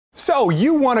So,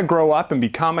 you want to grow up and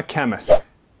become a chemist.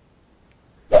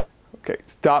 Okay,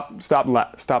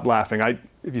 stop laughing.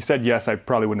 If you said yes, I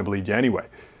probably wouldn't have believed you anyway.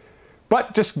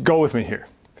 But just go with me here.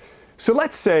 So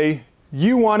let's say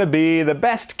you want to be the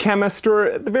best chemist, or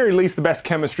at the very least the best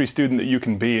chemistry student that you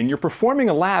can be, and you're performing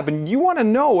a lab and you want to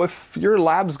know if your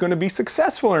lab's going to be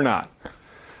successful or not.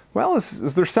 Well,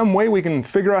 is there some way we can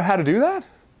figure out how to do that?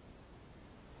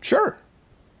 Sure.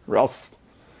 Or else,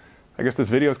 I guess this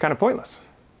video is kind of pointless.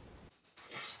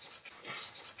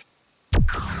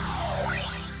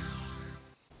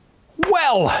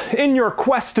 Well, in your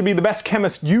quest to be the best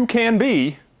chemist you can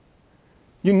be,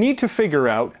 you need to figure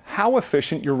out how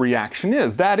efficient your reaction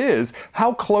is. That is,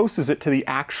 how close is it to the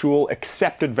actual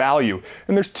accepted value?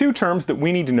 And there's two terms that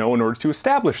we need to know in order to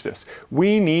establish this.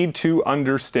 We need to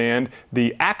understand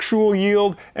the actual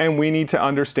yield, and we need to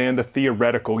understand the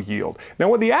theoretical yield. Now,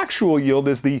 what the actual yield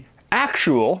is, the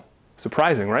actual,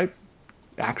 surprising, right?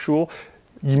 Actual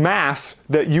mass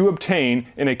that you obtain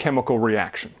in a chemical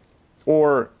reaction,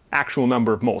 or actual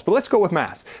number of moles. But let's go with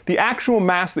mass. The actual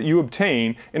mass that you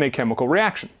obtain in a chemical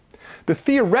reaction. The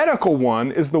theoretical one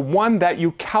is the one that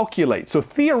you calculate. So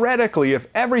theoretically, if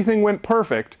everything went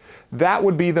perfect, that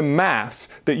would be the mass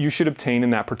that you should obtain in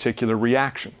that particular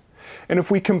reaction. And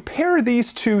if we compare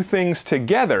these two things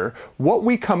together, what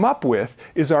we come up with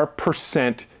is our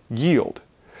percent yield.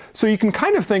 So you can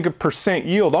kind of think of percent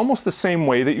yield almost the same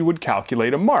way that you would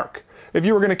calculate a mark. If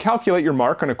you were going to calculate your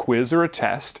mark on a quiz or a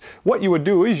test, what you would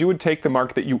do is you would take the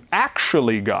mark that you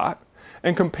actually got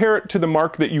and compare it to the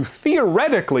mark that you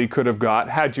theoretically could have got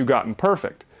had you gotten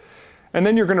perfect. And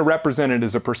then you're going to represent it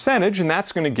as a percentage, and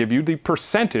that's going to give you the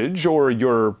percentage, or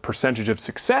your percentage of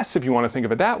success, if you want to think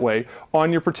of it that way,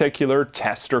 on your particular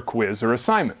test or quiz or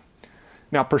assignment.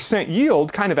 Now, percent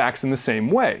yield kind of acts in the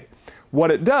same way. What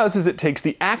it does is it takes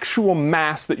the actual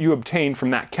mass that you obtain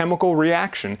from that chemical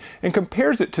reaction and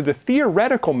compares it to the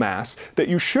theoretical mass that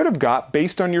you should have got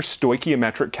based on your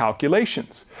stoichiometric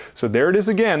calculations. So there it is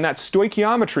again, that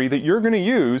stoichiometry that you're going to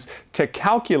use to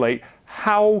calculate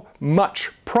how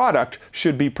much product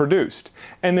should be produced.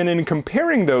 And then in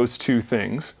comparing those two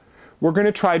things, we're going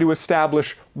to try to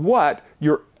establish what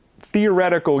your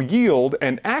theoretical yield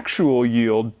and actual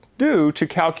yield do to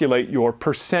calculate your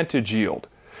percentage yield.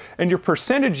 And your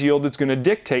percentage yield is going to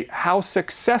dictate how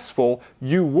successful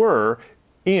you were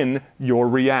in your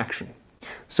reaction.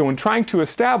 So in trying to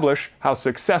establish how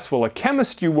successful a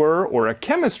chemist you were, or a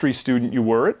chemistry student you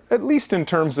were, at least in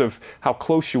terms of how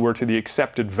close you were to the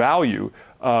accepted value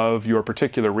of your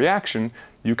particular reaction,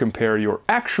 you compare your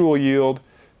actual yield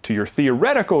to your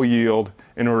theoretical yield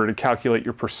in order to calculate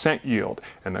your percent yield.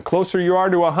 And the closer you are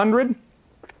to 100,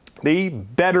 the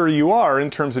better you are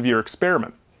in terms of your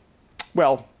experiment.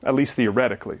 Well, at least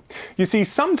theoretically. You see,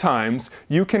 sometimes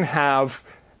you can have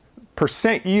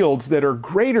percent yields that are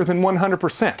greater than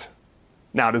 100%.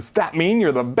 Now, does that mean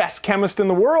you're the best chemist in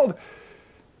the world?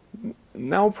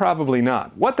 No, probably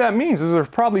not. What that means is there's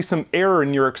probably some error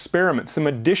in your experiment, some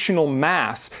additional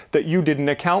mass that you didn't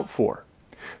account for.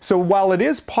 So while it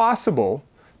is possible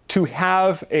to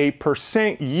have a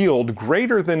percent yield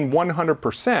greater than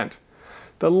 100%,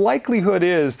 the likelihood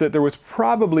is that there was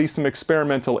probably some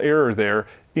experimental error there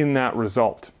in that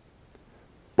result.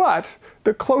 But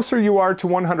the closer you are to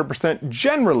 100%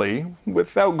 generally,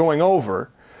 without going over,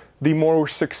 the more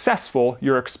successful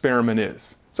your experiment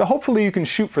is. So hopefully you can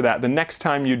shoot for that the next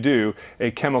time you do a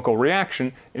chemical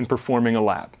reaction in performing a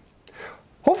lab.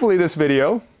 Hopefully this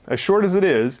video, as short as it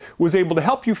is, was able to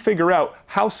help you figure out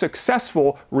how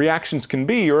successful reactions can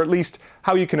be, or at least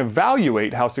how you can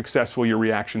evaluate how successful your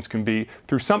reactions can be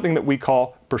through something that we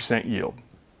call percent yield.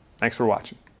 Thanks for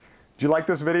watching. Did you like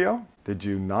this video? Did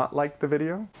you not like the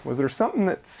video? Was there something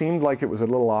that seemed like it was a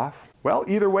little off? Well,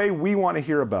 either way, we want to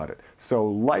hear about it. So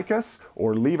like us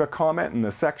or leave a comment in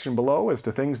the section below as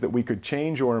to things that we could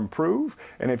change or improve.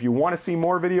 And if you want to see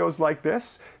more videos like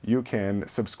this, you can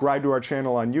subscribe to our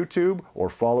channel on YouTube or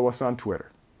follow us on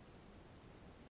Twitter.